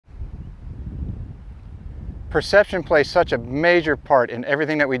perception plays such a major part in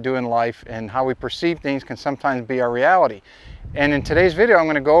everything that we do in life, and how we perceive things can sometimes be our reality. And in today's video, I'm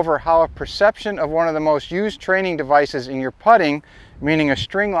going to go over how a perception of one of the most used training devices in your putting, meaning a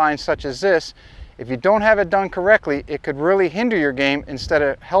string line such as this, if you don't have it done correctly, it could really hinder your game instead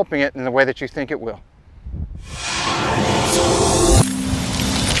of helping it in the way that you think it will.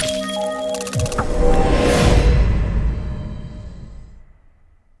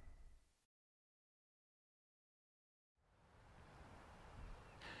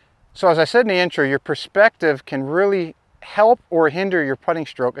 So as I said in the intro, your perspective can really help or hinder your putting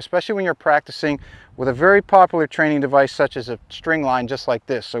stroke, especially when you're practicing with a very popular training device such as a string line just like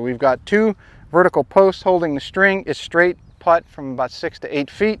this. So we've got two vertical posts holding the string. It's straight putt from about 6 to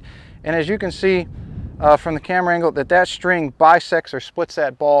 8 feet. And as you can see from the camera angle, that string bisects or splits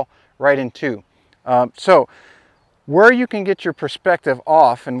that ball right in two. So where you can get your perspective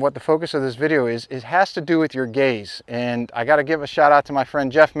off, and what the focus of this video is, it has to do with your gaze. And I got to give a shout out to my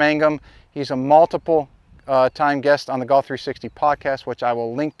friend Jeff Mangum. He's a multiple time guest on the Golf 360 podcast, which I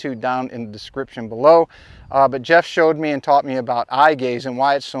will link to down in the description below. But Jeff showed me and taught me about eye gaze and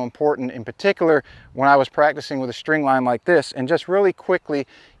why it's so important, in particular when I was practicing with a string line like this. And just really quickly,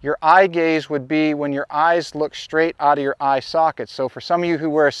 your eye gaze would be when your eyes look straight out of your eye sockets. So for some of you who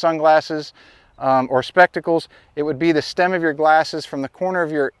wear sunglasses or spectacles, it would be the stem of your glasses from the corner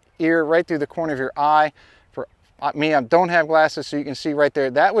of your ear right through the corner of your eye. For me, I don't have glasses, so you can see right there.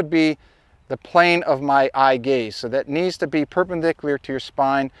 That would be the plane of my eye gaze. So that needs to be perpendicular to your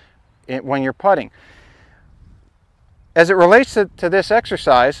spine when you're putting. As it relates to this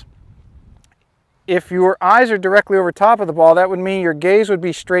exercise, if your eyes are directly over top of the ball, that would mean your gaze would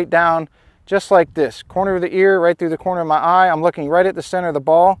be straight down just like this. Corner of the ear, right through the corner of my eye. I'm looking right at the center of the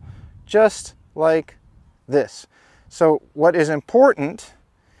ball, just like this. So what is important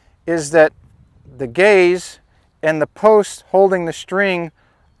is that the gaze and the post holding the string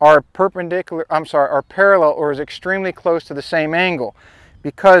are parallel, or is extremely close to the same angle.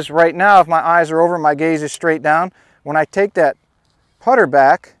 Because right now, if my eyes are over, my gaze is straight down. When I take that putter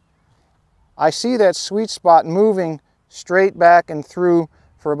back, I see that sweet spot moving straight back and through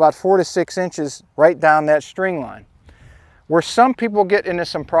for about 4 to 6 inches right down that string line. Where some people get into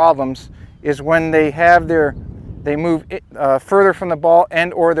some problems is when they move further from the ball,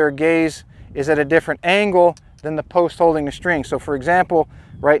 and or their gaze is at a different angle than the post holding the string. So for example,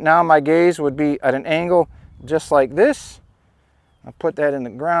 right now my gaze would be at an angle just like this. I'll put that in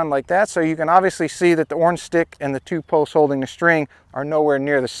the ground like that, so you can obviously see that the orange stick and the two posts holding the string are nowhere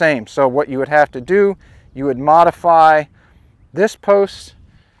near the same. So what you would have to do, you would modify this post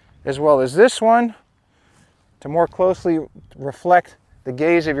as well as this one to more closely reflect the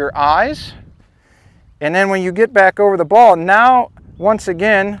gaze of your eyes. And then when you get back over the ball, now once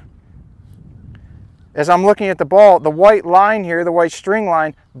again, as I'm looking at the ball, the white line here, the white string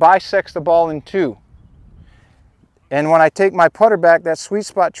line, bisects the ball in two. And when I take my putter back, that sweet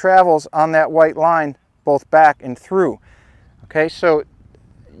spot travels on that white line both back and through. Okay, so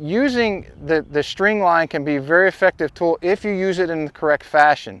using the string line can be a very effective tool if you use it in the correct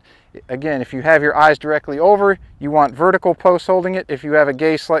fashion. Again, if you have your eyes directly over, you want vertical posts holding it. If you have a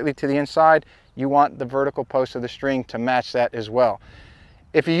gaze slightly to the inside, you want the vertical post of the string to match that as well.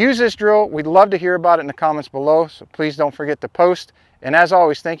 If you use this drill, we'd love to hear about it in the comments below, so please don't forget to post. And as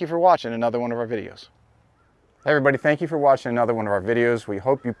always, thank you for watching another one of our videos. Hey everybody, thank you for watching another one of our videos. We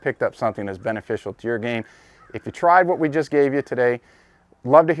hope you picked up something that's beneficial to your game. If you tried what we just gave you today,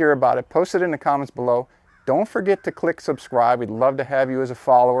 love to hear about it. Post it in the comments below. Don't forget to click subscribe. We'd love to have you as a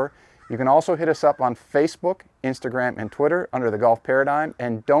follower. You can also hit us up on Facebook, Instagram, and Twitter under The Golf Paradigm.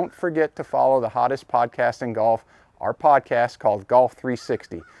 And don't forget to follow the hottest podcast in golf, our podcast called Golf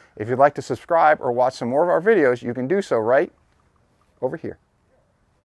 360. If you'd like to subscribe or watch some more of our videos, you can do so right over here.